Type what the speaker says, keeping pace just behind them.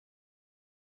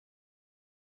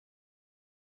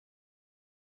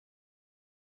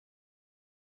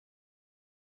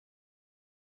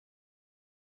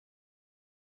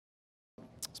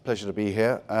a pleasure to be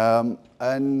here.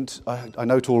 And I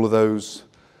note all of those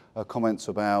comments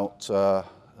about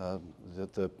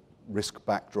the risk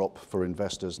backdrop for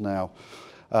investors now.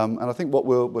 And I think what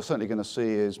we're certainly going to see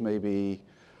is maybe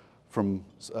from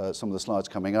some of the slides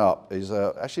coming up is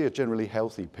actually a generally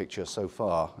healthy picture so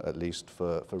far, at least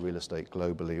for real estate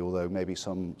globally, although maybe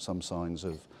some signs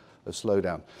of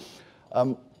slowdown.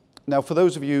 Now, for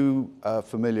those of you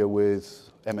familiar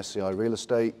with MSCI Real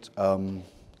Estate,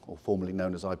 or formerly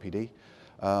known as IPD,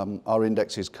 our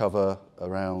indexes cover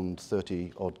around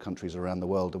 30 odd countries around the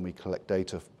world, and we collect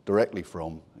data directly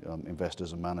from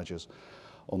investors and managers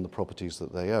on the properties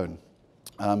that they own.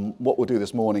 What we'll do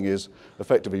this morning is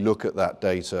effectively look at that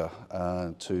data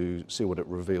to see what it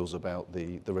reveals about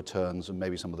the returns and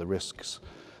maybe some of the risks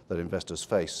that investors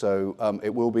face. So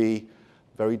it will be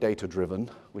very data-driven,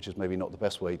 which is maybe not the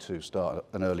best way to start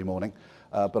an early morning,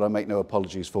 but I make no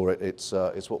apologies for it. It's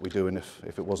what we do, and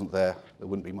if it wasn't there, there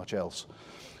wouldn't be much else.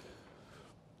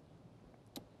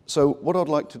 So what I'd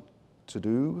like to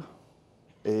do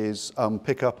is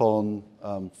pick up on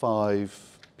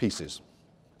 5 pieces,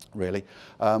 really.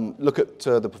 Look at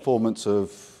the performance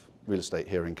of real estate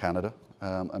here in Canada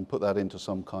and put that into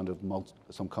some kind of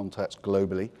some context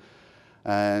globally,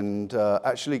 and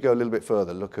actually go a little bit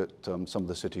further, look at some of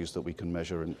the cities that we can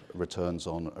measure returns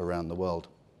on around the world.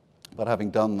 But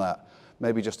having done that,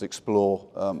 maybe just explore,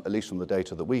 at least from the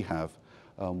data that we have,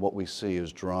 what we see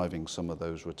as driving some of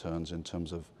those returns in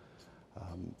terms of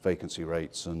vacancy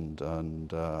rates and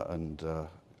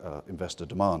investor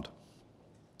demand.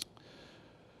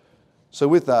 So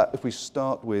with that, if we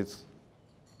start with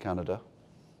Canada,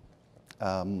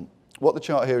 what the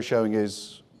chart here is showing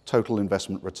is total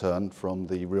investment return from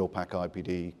the RealPAC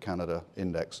IPD Canada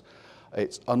index.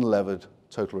 It's unlevered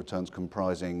total returns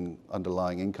comprising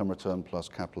underlying income return plus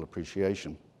capital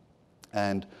appreciation.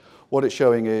 And what it's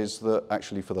showing is that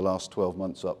actually for the last 12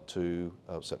 months up to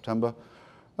September,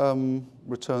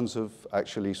 returns have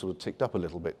actually sort of ticked up a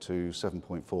little bit to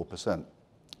 7.4%.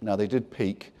 Now, they did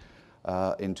peak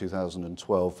in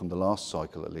 2012 from the last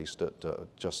cycle, at least, at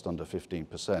just under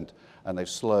 15%, and they've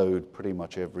slowed pretty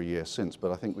much every year since.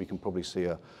 But I think we can probably see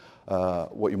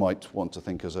what you might want to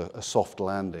think as a soft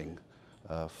landing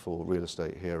for real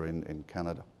estate here in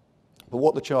Canada. But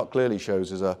what the chart clearly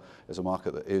shows is a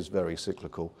market that is very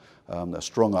cyclical, a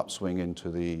strong upswing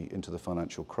into the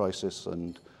financial crisis,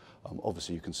 and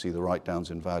obviously you can see the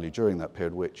write-downs in value during that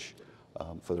period, which,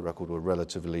 for the record, were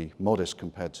relatively modest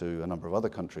compared to a number of other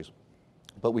countries.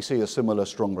 But we see a similar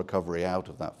strong recovery out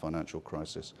of that financial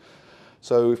crisis.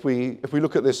 So if we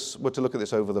look at this, were to look at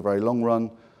this over the very long run,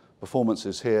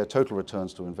 performances here, total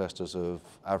returns to investors have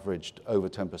averaged over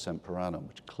 10% per annum,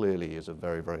 which clearly is a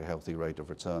very, very healthy rate of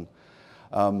return.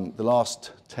 The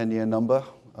last 10-year number,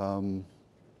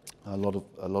 a lot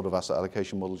of asset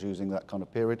allocation models using that kind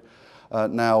of period,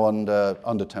 now under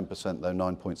 10%, though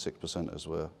 9.6% as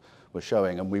we're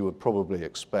showing, and we would probably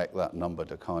expect that number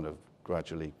to kind of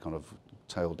gradually kind of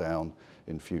tail down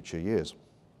in future years.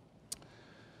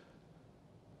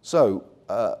 So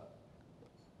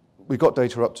we got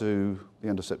data up to the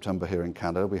end of September here in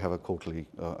Canada. We have a quarterly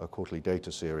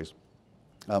data series.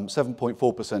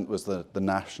 7.4% was the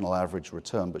national average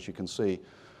return, but you can see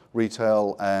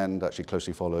retail and actually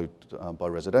closely followed by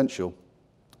residential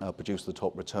produced the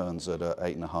top returns at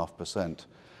 8.5%.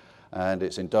 And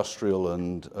it's industrial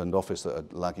and office that are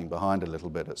lagging behind a little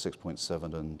bit at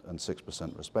 6.7% and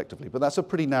 6% respectively. But that's a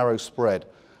pretty narrow spread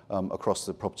across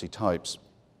the property types.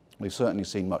 We've certainly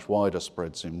seen much wider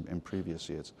spreads in previous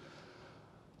years.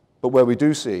 But where we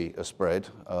do see a spread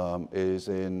is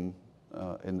in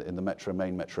the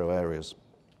main metro areas.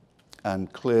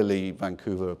 And clearly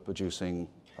Vancouver producing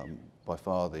by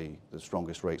far the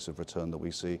strongest rates of return that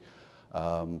we see.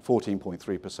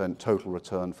 14.3% total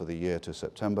return for the year to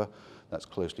September. That's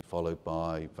closely followed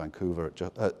by Vancouver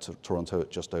Toronto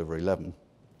at just over 11.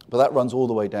 But that runs all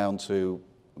the way down to,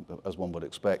 as one would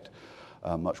expect,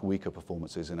 much weaker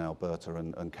performances in Alberta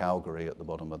and Calgary at the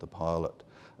bottom of the pile at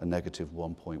a negative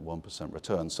 1.1%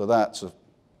 return. So that's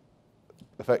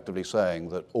effectively saying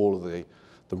that all of the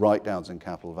write-downs in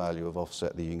capital value have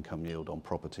offset the income yield on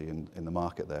property in the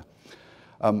market there.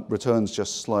 Returns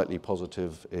just slightly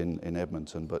positive in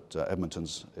Edmonton, but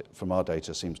Edmonton's, from our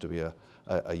data, seems to be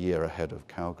a year ahead of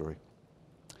Calgary.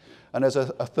 And there's a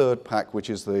third pack,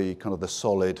 which is the kind of the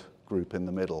solid group in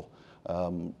the middle.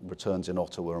 Returns in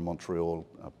Ottawa and Montreal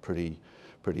are pretty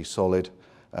solid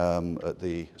at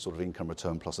the sort of income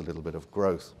return plus a little bit of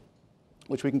growth,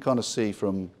 which we can kind of see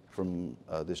from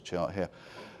this chart here.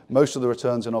 Most of the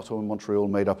returns in Ottawa and Montreal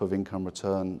made up of income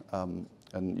return,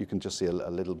 and you can just see a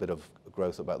little bit of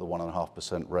growth, about the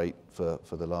 1.5% rate for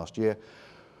the last year.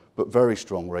 but very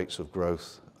strong rates of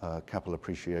growth, capital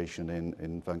appreciation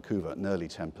in Vancouver at nearly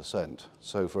 10%.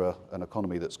 So for an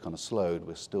economy that's kind of slowed,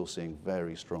 we're still seeing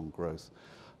very strong growth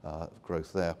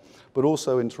there. But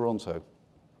also in Toronto,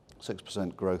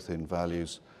 6% growth in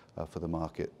values for the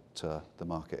market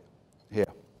here.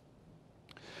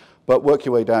 But work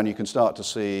your way down, you can start to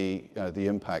see the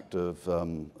impact of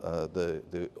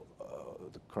the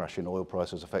crash in oil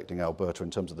prices affecting Alberta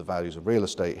in terms of the values of real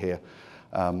estate here.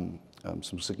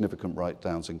 Some significant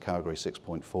write-downs in Calgary,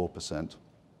 6.4%,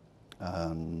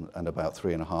 and about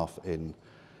 3.5%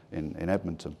 in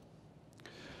Edmonton.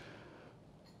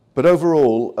 But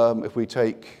overall, if we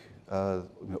take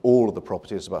all of the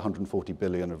properties, about 140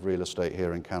 billion of real estate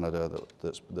here in Canada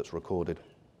that's recorded.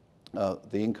 The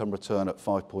income return at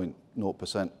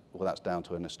 5.0%, well, that's down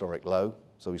to an historic low.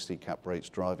 So we see cap rates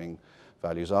driving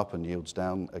values up and yields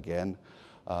down again.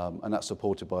 And that's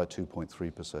supported by a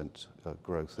 2.3%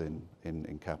 growth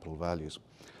in capital values.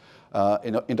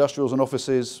 In industrials and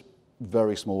offices,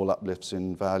 very small uplifts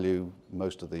in value,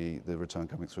 most of the return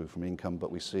coming through from income,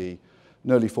 but we see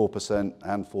nearly 4%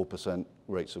 and 4%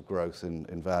 rates of growth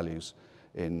in values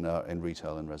in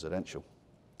retail and residential.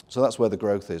 So that's where the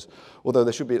growth is. Although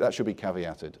that should be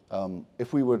caveated.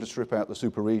 If we were to strip out the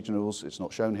super regionals, it's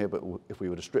not shown here, but if we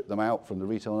were to strip them out from the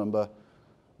retail number,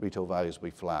 retail values will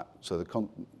be flat. So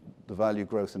the value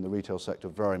growth in the retail sector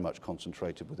very much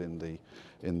concentrated within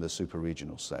the super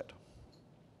regional set.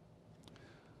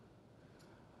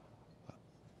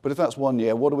 But if that's 1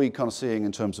 year, what are we kind of seeing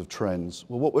in terms of trends?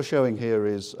 Well, what we're showing here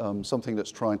is something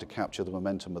that's trying to capture the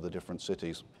momentum of the different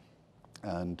cities.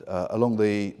 And along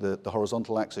the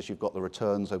horizontal axis, you've got the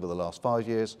returns over the last 5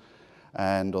 years,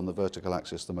 and on the vertical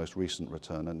axis, the most recent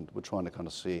return. And we're trying to kind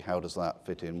of see how does that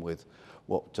fit in with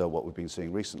what we've been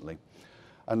seeing recently.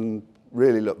 And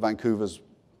really, look, Vancouver's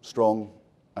strong,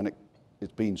 and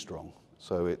it's been strong.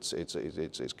 So it's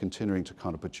continuing to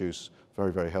kind of produce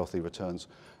very, very healthy returns.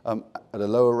 At a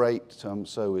lower rate,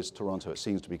 so is Toronto. It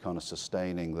seems to be kind of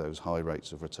sustaining those high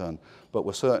rates of return. But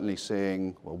we're certainly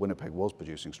seeing, well, Winnipeg was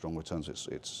producing strong returns.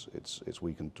 It's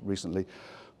weakened recently.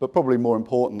 But probably more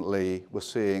importantly, we're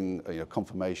seeing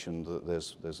confirmation that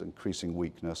there's increasing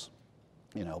weakness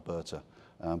in Alberta,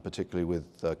 particularly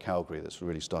with Calgary, that's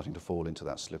really starting to fall into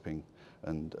that slipping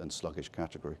and sluggish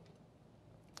category.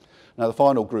 Now, the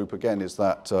final group, again, is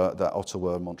that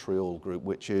Ottawa-Montreal group,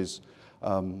 which is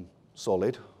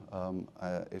solid,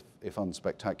 if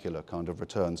unspectacular kind of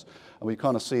returns. And we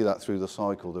kind of see that through the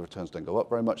cycle. The returns don't go up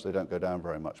very much, they don't go down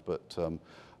very much, but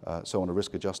so on a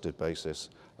risk-adjusted basis,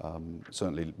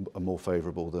 certainly more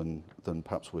favourable than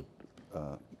perhaps would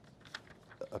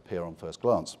appear on first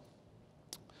glance.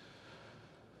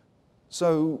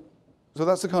 So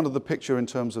that's the kind of the picture in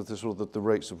terms of the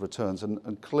rates of returns.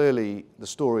 And clearly, the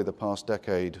story of the past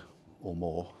decade or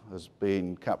more has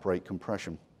been cap rate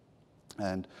compression.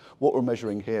 And what we're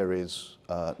measuring here is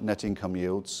net income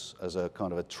yields as a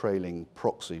kind of a trailing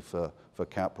proxy for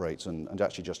cap rates, and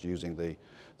actually just using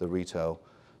the retail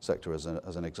sector as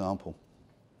an example.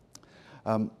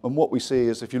 And what we see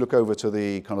is, if you look over to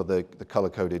the kind of the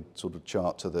color-coded sort of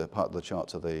chart, to the part of the chart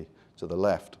to the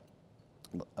left,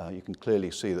 you can clearly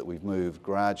see that we've moved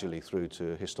gradually through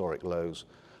to historic lows,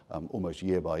 almost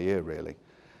year by year, really,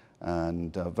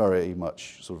 and very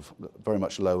much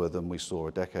lower than we saw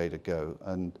a decade ago.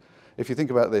 And if you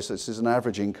think about this is an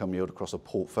average income yield across a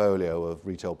portfolio of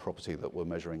retail property that we're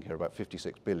measuring here, about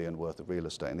 56 billion worth of real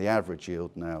estate, and the average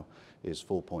yield now is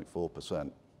 4.4%.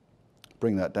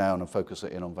 Bring that down and focus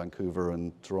it in on Vancouver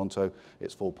and Toronto,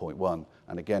 it's 4.1.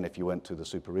 And again, if you went to the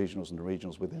super regionals and the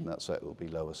regionals within that set, it will be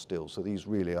lower still. So these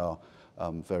really are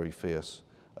very fierce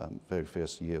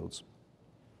yields.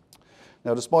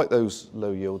 Now, despite those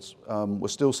low yields, we're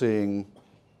still seeing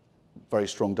very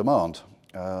strong demand.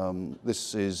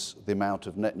 This is the amount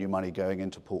of net new money going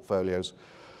into portfolios,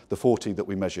 the 40 that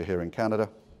we measure here in Canada,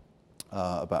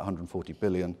 about 140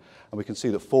 billion. And we can see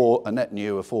that a net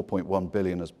new of 4.1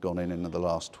 billion has gone in the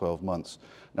last 12 months.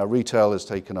 Now, retail has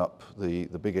taken up the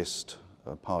biggest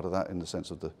part of that, in the sense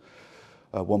of the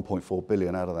 1.4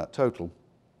 billion out of that total.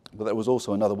 But there was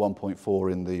also another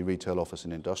 1.4 in the retail, office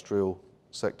and industrial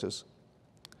sectors.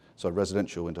 So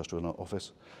residential, industrial and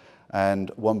office. And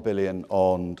 1 billion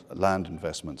on land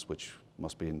investments, which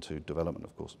must be into development,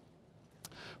 of course.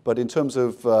 But in terms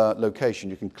of location,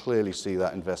 you can clearly see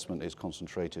that investment is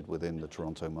concentrated within the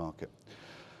Toronto market.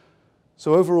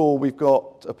 So overall, we've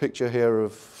got a picture here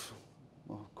of,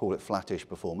 I'll call it flattish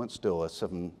performance. Still a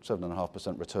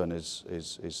 7.5% return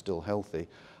is still healthy,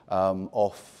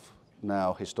 off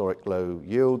now historic low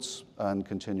yields and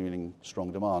continuing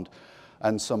strong demand.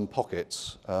 and some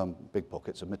pockets, big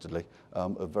pockets admittedly,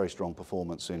 of very strong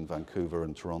performance in Vancouver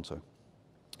and Toronto.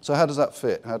 So how does that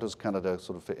fit? How does Canada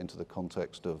sort of fit into the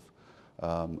context of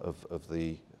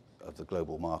the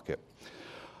global market?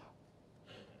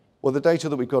 Well, the data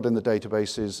that we've got in the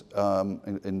databases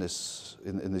in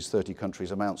these 30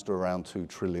 countries amounts to around 2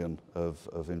 trillion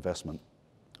of investment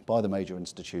by the major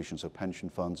institutions, so pension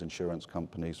funds, insurance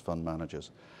companies, fund managers.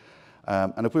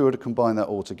 And if we were to combine that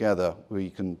all together,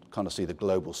 we can kind of see the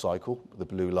global cycle, the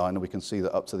blue line, and we can see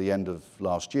that up to the end of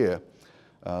last year,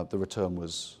 the return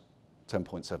was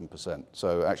 10.7%.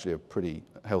 So actually a pretty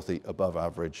healthy, above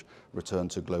average return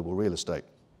to global real estate.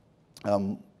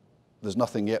 There's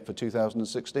nothing yet for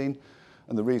 2016,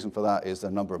 and the reason for that is the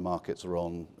number of markets are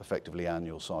on effectively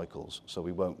annual cycles, so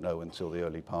we won't know until the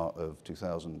early part of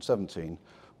 2017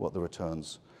 what the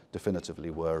returns definitively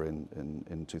were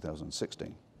in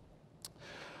 2016.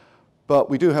 But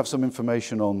we do have some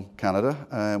information on Canada,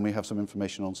 and we have some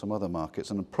information on some other markets,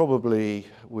 and probably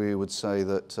we would say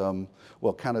that,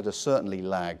 well, Canada certainly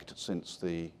lagged since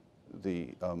the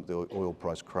oil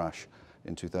price crash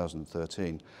in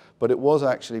 2013. But it was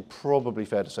actually probably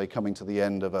fair to say coming to the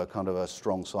end of a kind of a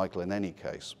strong cycle in any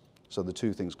case. So the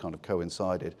two things kind of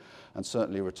coincided, and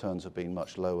certainly returns have been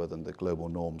much lower than the global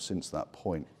norm since that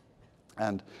point.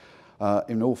 And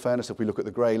in all fairness, if we look at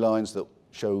the grey lines that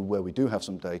show where we do have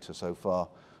some data so far,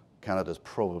 Canada's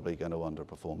probably going to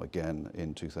underperform again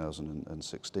in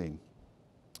 2016.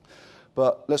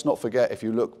 But let's not forget, if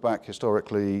you look back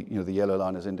historically, you know, the yellow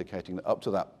line is indicating that up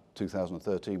to that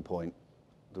 2013 point,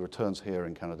 the returns here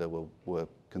in Canada were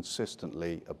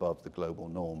consistently above the global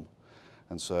norm.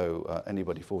 And so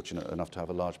anybody fortunate enough to have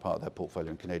a large part of their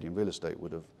portfolio in Canadian real estate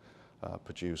would have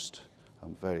produced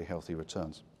very healthy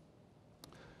returns.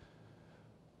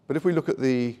 But if we look at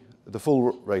the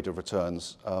full rate of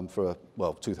returns for,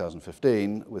 well,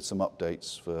 2015 with some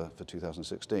updates for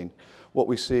 2016, what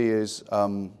we see is,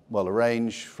 well, a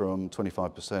range from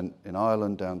 25% in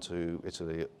Ireland down to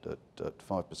Italy at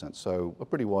 5%. So a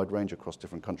pretty wide range across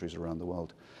different countries around the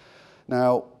world.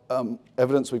 Now,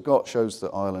 evidence we've got shows that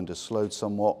Ireland has slowed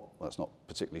somewhat. Well, that's not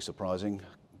particularly surprising.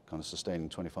 Kind of sustaining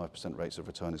 25% rates of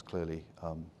return is clearly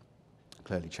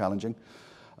challenging.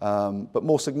 But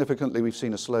more significantly, we've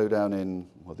seen a slowdown in,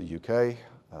 well, the UK,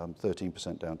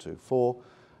 13% down to 4%,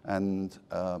 and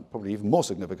probably even more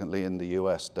significantly in the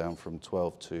US, down from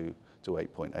 12 to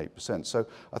 8.8%. So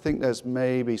I think there's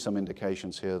maybe some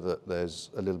indications here that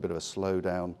there's a little bit of a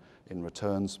slowdown in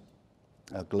returns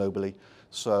globally.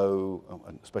 So,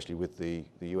 especially with the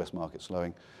US market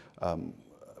slowing,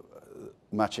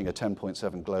 matching a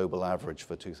 10.7 global average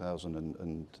for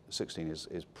 2016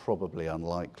 is probably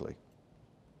unlikely.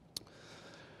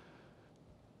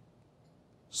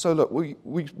 So look, we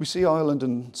see Ireland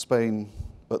and Spain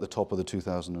at the top of the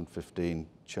 2015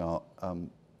 chart,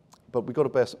 but we've got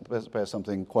to bear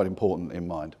something quite important in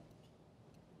mind.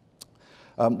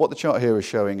 What the chart here is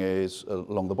showing is,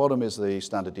 along the bottom is the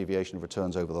standard deviation of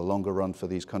returns over the longer run for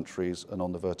these countries, and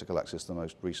on the vertical axis the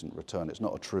most recent return. It's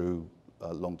not a true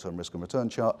long-term risk and return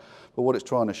chart, but what it's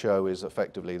trying to show is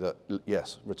effectively that,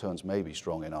 yes, returns may be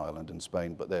strong in Ireland and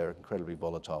Spain, but they're incredibly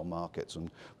volatile markets, and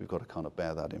we've got to kind of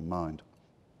bear that in mind.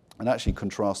 And actually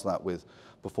contrast that with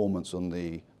performance on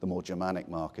the more Germanic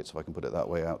markets, if I can put it that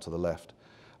way, out to the left.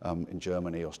 In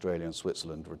Germany, Australia and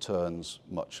Switzerland, returns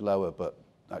much lower, but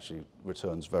actually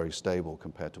returns very stable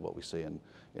compared to what we see in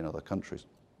other countries.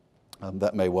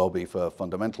 That may well be for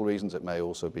fundamental reasons. It may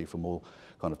also be for more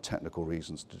kind of technical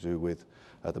reasons to do with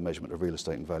the measurement of real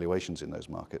estate and valuations in those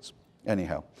markets.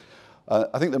 Anyhow,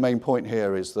 I think the main point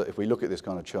here is that if we look at this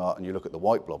kind of chart, and you look at the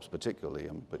white blobs particularly,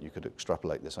 but you could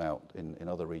extrapolate this out in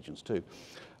other regions too,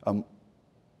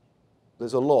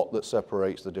 there's a lot that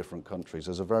separates the different countries.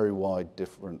 There's a very wide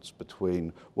difference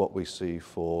between what we see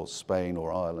for Spain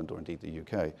or Ireland, or indeed the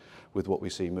UK, with what we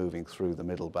see moving through the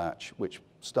middle batch, which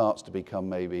starts to become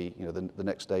maybe, you know, the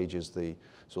next stage is the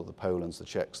sort of the Polands, the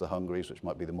Czechs, the Hungaries, which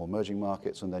might be the more emerging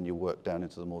markets, and then you work down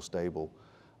into the more stable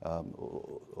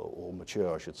or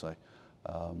mature, I should say,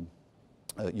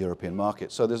 European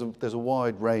markets. So there's a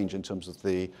wide range in terms of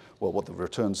what the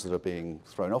returns that are being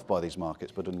thrown off by these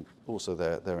markets, but also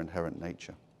their inherent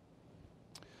nature.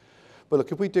 But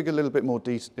look, if we dig a little bit more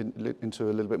into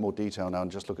a little bit more detail now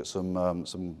and just look at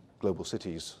some global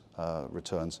cities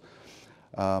returns,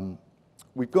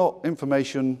 we've got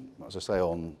information, as I say,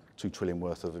 on 2 trillion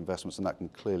worth of investments, and that can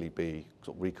clearly be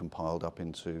sort of recompiled up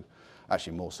into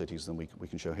actually more cities than we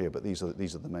can show here, but these are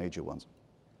the major ones.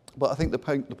 But I think the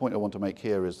point I want to make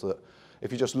here is that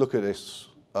if you just look at this,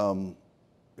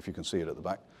 if you can see it at the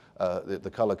back, the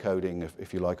color coding,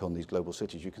 if you like, on these global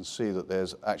cities, you can see that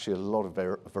there's actually a lot of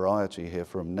variety here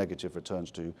from negative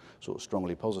returns to sort of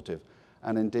strongly positive.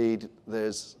 And indeed,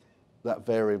 there's that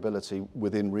variability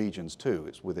within regions too.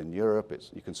 It's within Europe,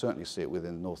 you can certainly see it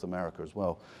within North America as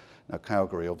well. Now,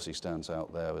 Calgary obviously stands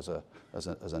out there as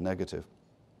a negative.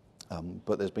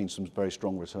 But there's been some very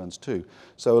strong returns too.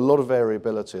 So a lot of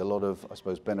variability, a lot of, I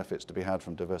suppose, benefits to be had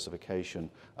from diversification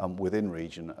within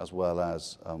region as well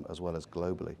as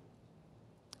globally.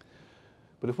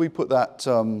 But if we put that,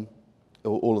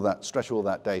 all of that, stretch all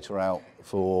that data out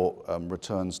for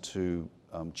returns to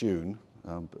June,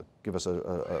 give us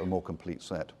a more complete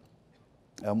set.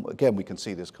 Again, we can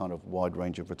see this kind of wide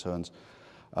range of returns.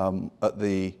 At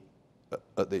the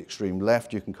extreme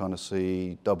left, you can kind of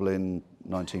see Dublin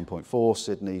 19.4,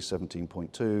 Sydney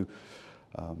 17.2.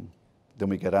 Then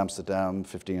we get Amsterdam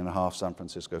 15.5, San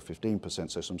Francisco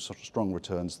 15%, so some sort of strong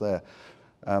returns there.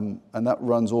 And that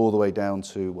runs all the way down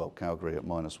to, well, Calgary at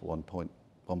minus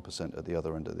 1.1% at the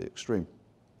other end of the extreme.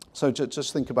 So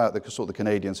just think about the sort of the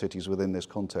Canadian cities within this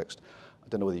context. I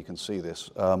don't know whether you can see this,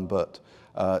 but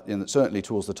certainly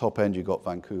towards the top end, you've got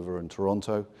Vancouver and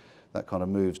Toronto. That kind of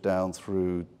moves down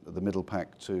through the middle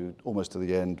pack to almost to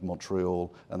the end,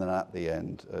 Montreal, and then at the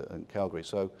end, Calgary.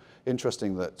 So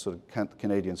interesting that sort of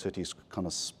Canadian cities kind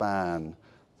of span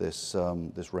this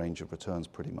range of returns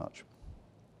pretty much.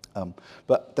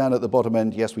 But down at the bottom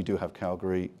end, yes, we do have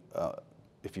Calgary.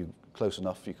 If you're close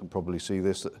enough, you can probably see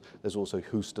this. There's also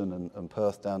Houston and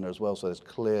Perth down there as well. So there's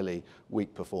clearly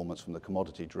weak performance from the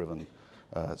commodity-driven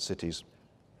cities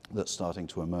that's starting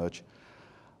to emerge.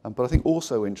 But I think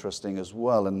also interesting as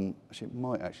well, and actually it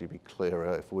might actually be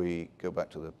clearer if we go back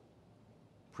to the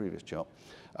previous chart.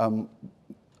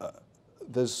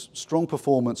 There's strong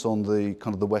performance on the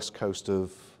kind of the west coast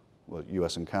of, well,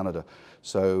 US and Canada.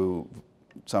 So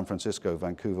San Francisco,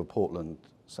 Vancouver, Portland,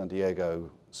 San Diego,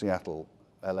 Seattle,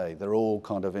 LA, they're all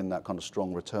kind of in that kind of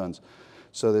strong returns.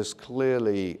 So there's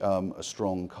clearly a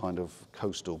strong kind of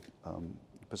coastal,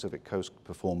 Pacific coast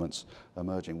performance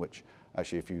emerging, which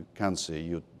actually, if you can see,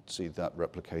 you'd see that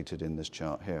replicated in this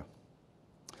chart here.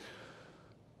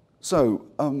 So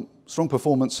strong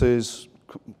performances,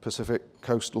 Pacific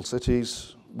coastal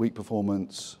cities, weak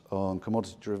performance on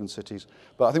commodity-driven cities.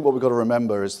 But I think what we've got to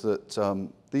remember is that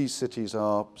these cities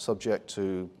are subject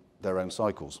to their own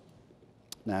cycles.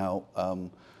 Now,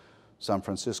 San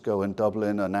Francisco and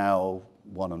Dublin are now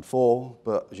 1 and 4,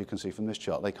 but as you can see from this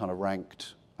chart, they kind of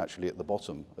ranked actually at the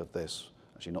bottom of this,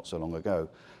 actually not so long ago.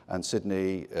 And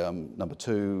Sydney, number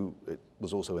 2, it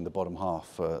was also in the bottom half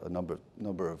for a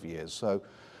number of years. So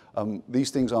these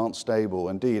things aren't stable.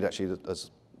 Indeed, actually,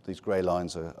 as these grey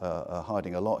lines are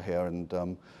hiding a lot here, and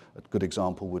a good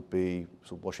example would be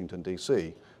sort of Washington,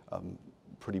 D.C.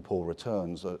 Pretty poor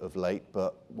returns of late,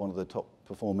 but one of the top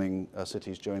performing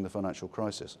cities during the financial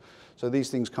crisis. So these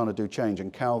things kind of do change,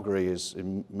 and Calgary is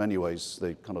in many ways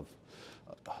the kind of,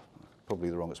 probably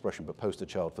the wrong expression, but poster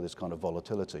child for this kind of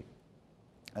volatility.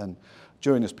 And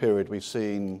during this period, we've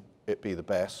seen it be the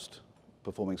best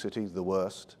performing city, the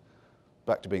worst,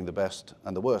 back to being the best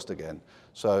and the worst again.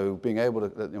 So being able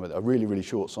to, a really, really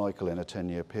short cycle in a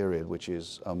 10-year period, which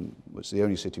is the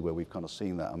only city where we've kind of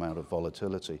seen that amount of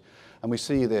volatility. And we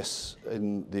see this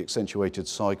in the accentuated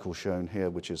cycle shown here,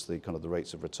 which is the kind of the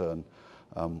rates of return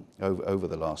over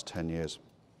the last 10 years.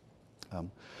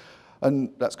 And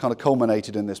that's kind of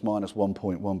culminated in this minus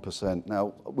 1.1%.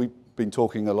 Now, we've been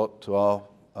talking a lot to our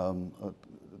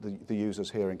the users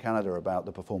here in Canada about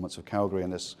the performance of Calgary,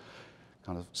 and there's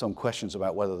kind of some questions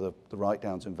about whether the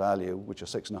write-downs in value, which are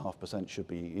 6.5%, should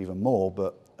be even more.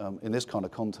 But in this kind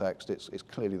of context, it's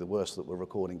clearly the worst that we're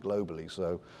recording globally.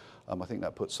 So I think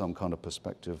that puts some kind of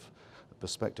perspective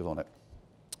on it.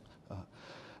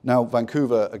 Now,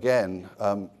 Vancouver, again,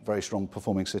 very strong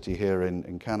performing city here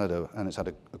in Canada, and it's had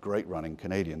a great run in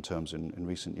Canadian terms in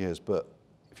recent years. But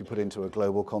if you put it into a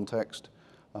global context,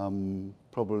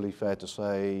 probably fair to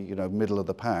say, middle of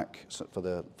the pack for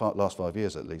the last 5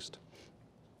 years at least.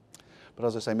 But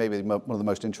as I say, maybe one of the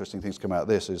most interesting things to come out of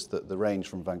this is that the range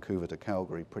from Vancouver to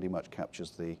Calgary pretty much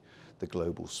captures the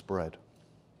global spread.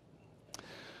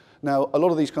 Now, a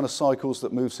lot of these kind of cycles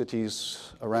that move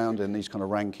cities around in these kind of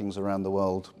rankings around the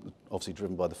world, obviously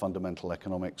driven by the fundamental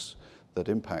economics that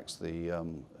impacts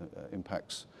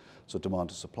sort of demand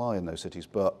to supply in those cities.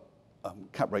 But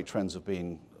cap rate trends have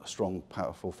been a strong,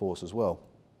 powerful force as well.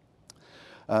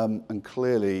 And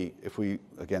clearly,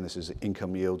 again, this is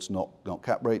income yields, not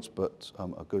cap rates, but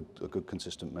a good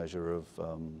consistent measure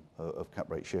of cap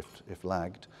rate shift if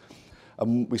lagged.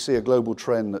 We see a global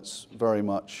trend that's very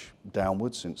much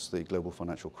downward since the global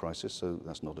financial crisis, so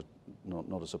that's not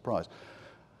a surprise.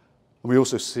 We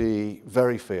also see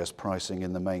very fierce pricing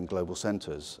in the main global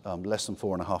centres, less than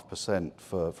 4.5%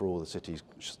 for all the cities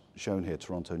shown here,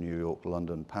 Toronto, New York,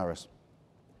 London, Paris.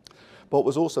 But what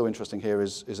was also interesting here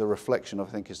is a reflection, I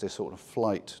think, is this sort of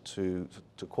flight to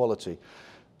quality.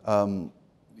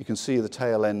 You can see the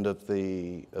tail end of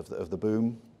the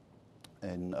boom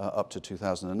in up to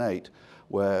 2008,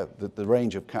 where the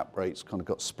range of cap rates kind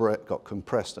of got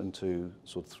compressed into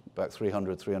sort of about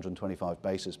 300, 325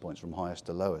 basis points from highest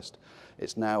to lowest.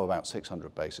 It's now about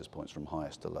 600 basis points from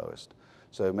highest to lowest.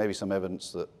 So maybe some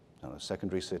evidence that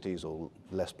secondary cities or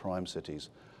less prime cities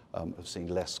have seen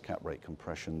less cap rate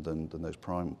compression than those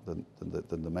prime than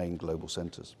the main global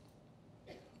centres.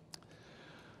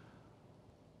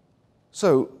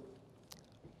 So,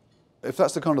 if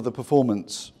that's the kind of the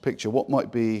performance picture, what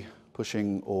might be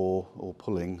pushing or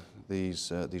pulling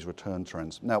these return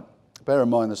trends? Now, bear in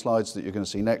mind the slides that you're going to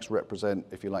see next represent,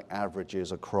 if you like,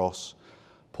 averages across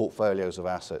portfolios of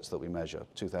assets that we measure,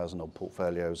 2,000 odd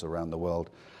portfolios around the world.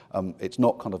 It's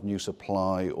not kind of new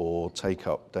supply or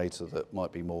take-up data that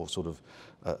might be more sort of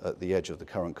at the edge of the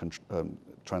current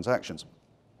transactions.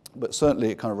 But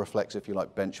certainly it kind of reflects, if you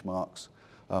like, benchmarks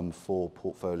for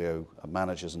portfolio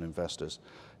managers and investors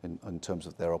in terms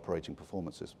of their operating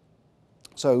performances.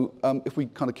 So if we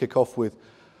kind of kick off with,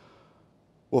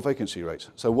 well, vacancy rates.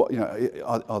 So what,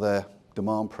 are there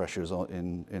demand pressures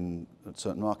in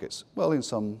certain markets? Well, in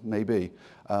some, maybe.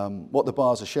 What the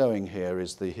bars are showing here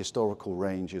is the historical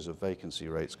ranges of vacancy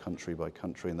rates country by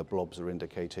country, and the blobs are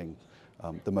indicating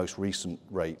the most recent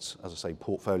rates, as I say,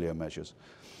 portfolio measures.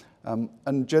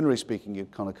 And generally speaking, you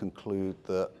kind of conclude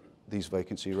that these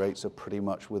vacancy rates are pretty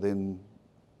much within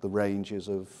the ranges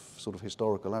of sort of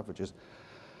historical averages.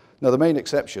 Now, the main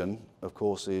exception, of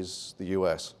course, is the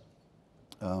US.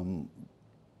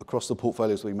 Across the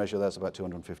portfolios we measure, there's about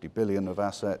 250 billion of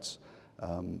assets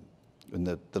in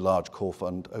the large core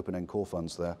fund, open-end core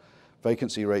funds there.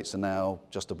 Vacancy rates are now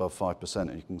just above 5%,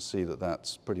 and you can see that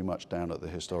that's pretty much down at the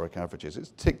historic averages.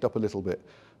 It's ticked up a little bit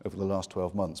over the last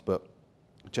 12 months, but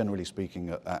generally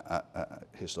speaking at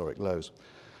historic lows.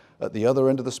 At the other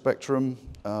end of the spectrum,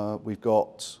 we've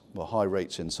got high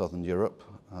rates in Southern Europe.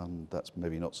 That's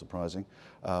maybe not surprising.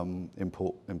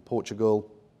 In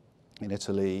Portugal, in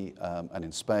Italy, and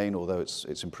in Spain, although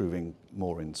it's improving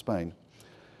more in Spain.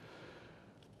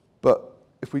 But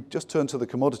if we just turn to the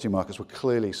commodity markets, we're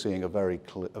clearly seeing a very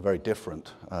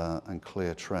different and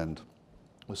clear trend.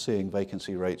 We're seeing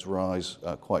vacancy rates rise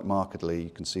quite markedly. You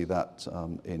can see that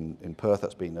in Perth.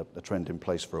 That's been a trend in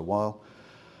place for a while.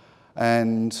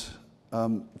 And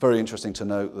very interesting to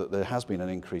note that there has been an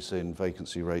increase in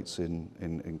vacancy rates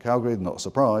in Calgary. Not a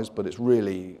surprise, but it's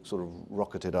really sort of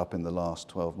rocketed up in the last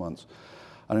 12 months.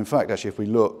 And in fact, actually, if we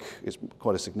look, it's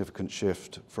quite a significant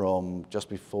shift from just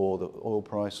before the oil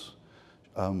price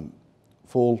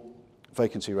fall.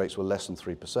 Vacancy rates were less than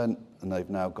 3%, and they've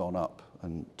now gone up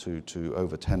to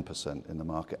over 10% in the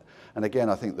market. And again,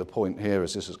 I think the point here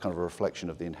is this is kind of a reflection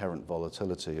of the inherent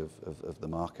volatility of the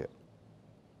market.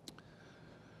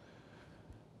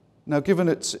 Now, given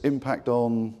its impact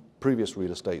on previous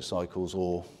real estate cycles,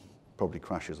 or probably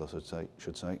crashes, I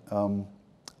should say,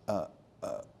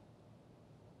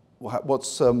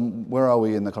 where are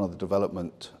we in the kind of the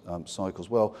development cycles?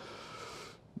 Well,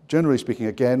 generally speaking,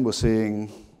 again, we're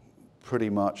seeing pretty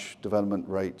much development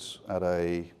rates at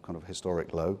a kind of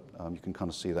historic low. You can kind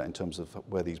of see that in terms of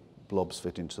where these blobs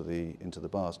fit into the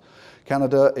bars.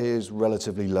 Canada is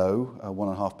relatively low,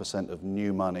 1.5% of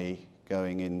new money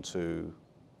going into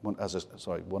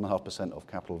 1.5% of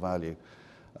capital value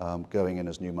going in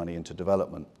as new money into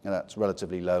development. And that's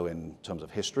relatively low in terms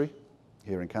of history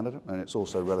here in Canada, and it's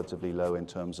also relatively low in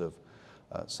terms of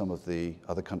some of the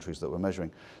other countries that we're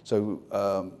measuring.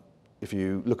 So if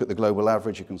you look at the global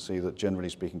average, you can see that generally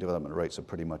speaking, development rates are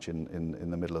pretty much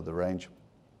in the middle of the range.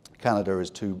 Canada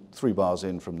is 3 bars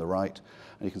in from the right,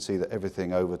 and you can see that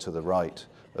everything over to the right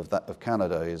of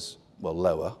Canada is, well,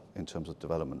 lower in terms of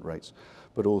development rates,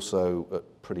 but also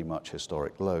at pretty much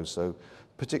historic lows. So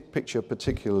picture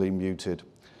particularly muted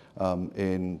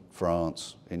in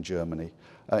France, in Germany.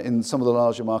 In some of the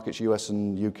larger markets, US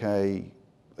and UK,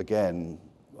 again,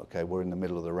 okay, we're in the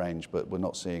middle of the range, but we're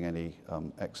not seeing any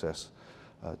excess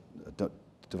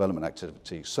development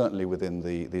activity, certainly within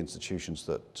the institutions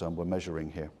that we're measuring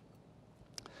here.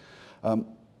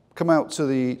 Come out to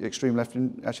the extreme left,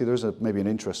 and actually there is maybe an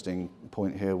interesting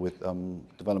point here with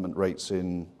development rates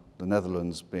in the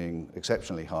Netherlands being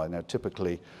exceptionally high. Now,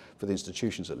 typically, for the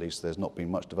institutions at least, there's not been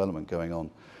much development going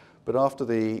on. But after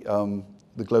the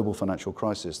global financial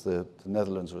crisis, the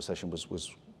Netherlands recession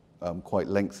was quite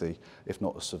lengthy, if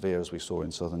not as severe as we saw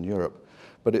in Southern Europe.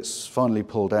 But it's finally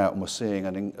pulled out, and we're seeing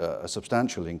a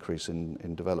substantial increase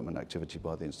in development activity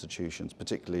by the institutions,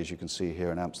 particularly, as you can see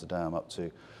here in Amsterdam, up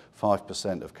to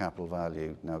 5% of capital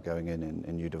value now going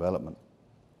in new development.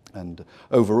 And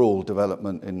overall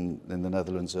development in the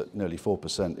Netherlands at nearly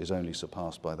 4% is only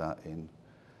surpassed by that in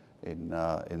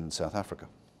South Africa.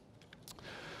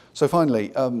 So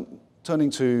finally, turning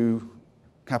to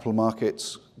capital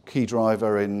markets, key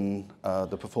driver in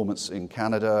the performance in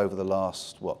Canada over the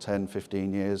last, 10,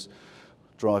 15 years,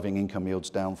 driving income yields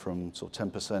down from sort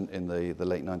of 10% in the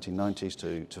late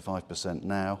 1990s to 5%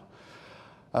 now.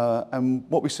 And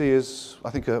what we see is, I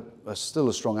think, still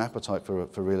a strong appetite for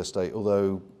real estate,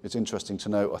 although it's interesting to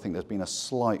note, I think there's been a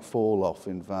slight fall off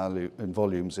in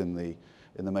volumes in the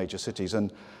major cities.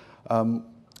 And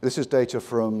this is data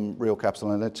from Real Capital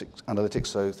Analytics,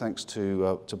 so thanks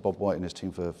to Bob White and his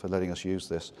team for letting us use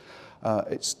this.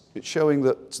 It's showing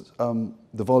that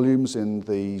the volumes in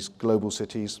these global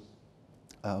cities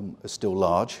are still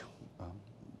large,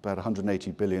 about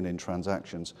 180 billion in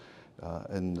transactions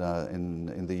in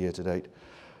the year to date.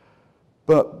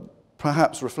 But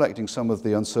perhaps reflecting some of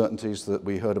the uncertainties that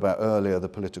we heard about earlier, the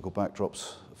political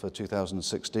backdrops for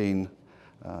 2016,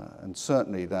 and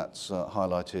certainly that's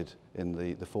highlighted in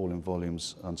the fall in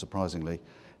volumes, unsurprisingly,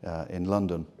 in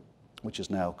London, which has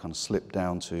now kind of slipped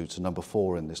down to number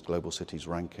 4 in this global cities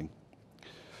ranking.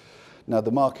 Now,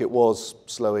 the market was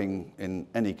slowing in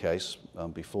any case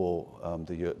before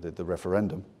the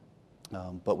referendum,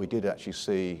 but we did actually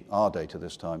see our data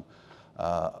this time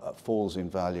falls in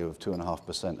value of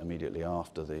 2.5% immediately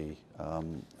after the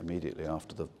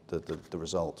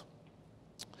result.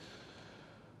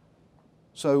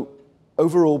 So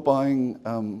overall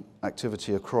buying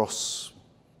activity across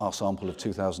our sample of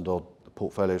 2,000 odd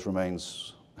portfolios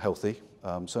remains healthy,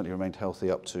 certainly remained healthy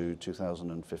up to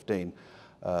 2015.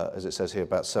 As it says here,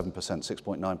 about 7%,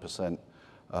 6.9%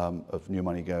 of new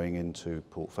money going into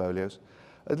portfolios.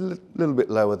 A little bit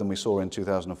lower than we saw in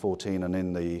 2014 and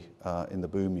in the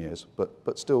boom years,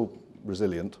 but still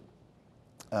resilient.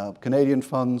 Canadian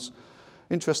funds,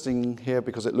 interesting here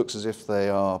because it looks as if they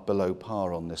are below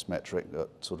par on this metric, at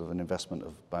sort of an investment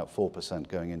of about 4%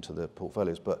 going into the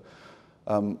portfolios. But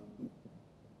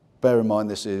bear in mind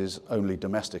this is only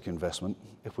domestic investment.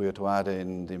 If we were to add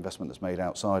in the investment that's made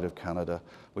outside of Canada,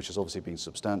 which has obviously been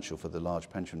substantial for the large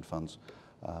pension funds,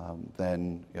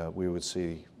 then we would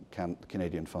see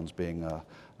Canadian funds being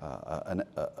an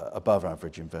above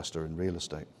average investor in real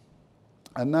estate.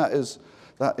 And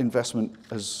that investment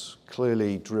has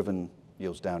clearly driven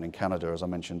yields down in Canada, as I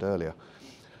mentioned earlier,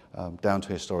 down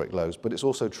to historic lows. But it's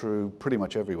also true pretty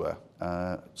much everywhere.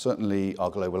 Certainly our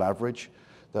global average,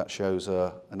 that shows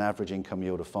an average income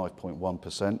yield of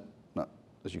 5.1%.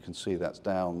 As you can see, that's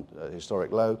down a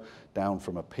historic low, down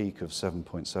from a peak of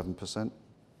 7.7%.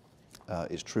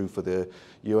 It's true for the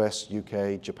US,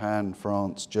 UK, Japan,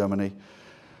 France, Germany.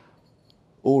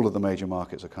 All of the major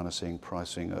markets are kind of seeing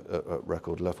pricing at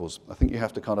record levels. I think you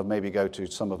have to kind of maybe go to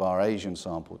some of our Asian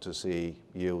sample to see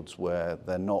yields where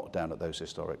they're not down at those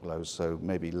historic lows, so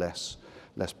maybe less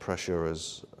pressure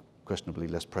questionably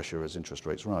less pressure as interest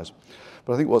rates rise.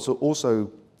 But I think what's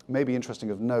also maybe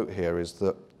interesting of note here is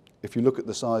that if you look at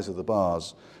the size of the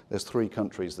bars, there's 3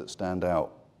 countries that stand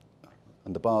out,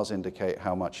 and the bars indicate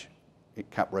how much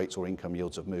cap rates or income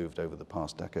yields have moved over the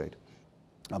past decade.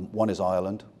 One is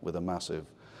Ireland, with a massive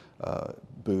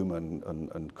boom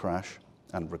and crash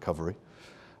and recovery.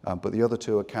 But the other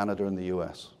 2 are Canada and the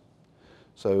US.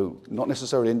 So not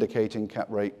necessarily indicating cap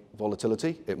rate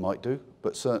volatility, it might do,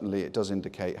 but certainly it does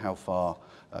indicate how far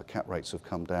cap rates have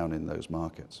come down in those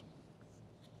markets.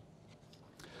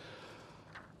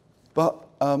 But,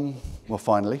 well,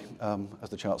 finally, as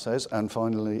the chart says,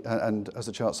 and as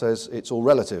the chart says, it's all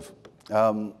relative.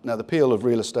 Now, the appeal of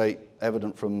real estate,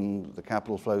 evident from the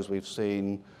capital flows we've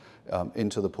seen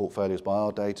into the portfolios by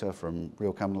our data, from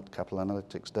Real Capital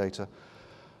Analytics data,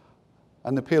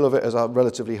 and the appeal of it as a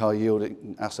relatively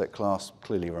high-yielding asset class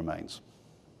clearly remains.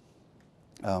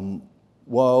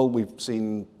 While we've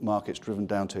seen markets driven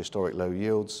down to historic low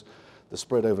yields, the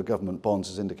spread over government bonds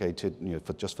is indicated,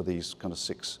 just for these kind of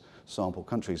 6 sample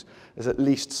countries, is at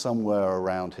least somewhere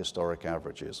around historic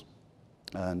averages.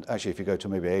 And actually, if you go to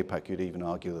maybe APAC, you'd even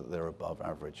argue that they're above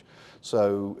average.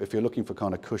 So if you're looking for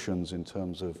kind of cushions in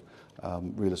terms of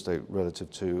real estate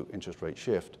relative to interest rate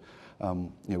shift,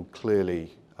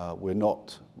 clearly we're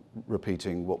not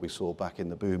repeating what we saw back in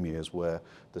the boom years where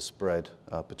the spread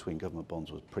between government bonds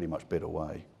was pretty much bid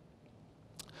away.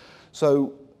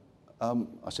 So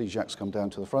I see Jacques come down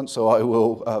to the front, so I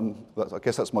will, I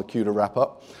guess that's my cue to wrap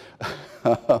up.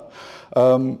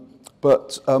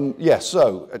 But yes,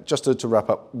 so just to wrap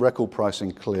up, record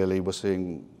pricing clearly, we're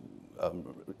seeing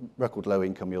record low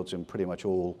income yields in pretty much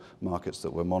all markets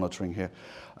that we're monitoring here.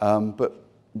 But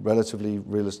relatively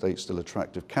real estate still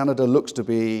attractive. Canada looks to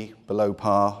be below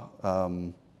par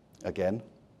again.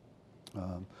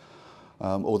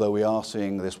 Although we are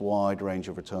seeing this wide range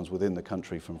of returns within the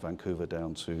country from Vancouver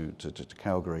down to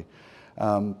Calgary.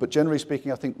 But generally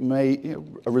speaking, I think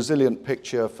a resilient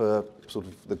picture for sort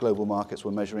of the global markets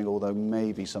we're measuring, although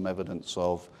maybe some evidence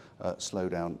of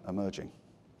slowdown emerging.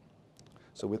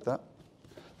 So with that,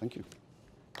 thank you.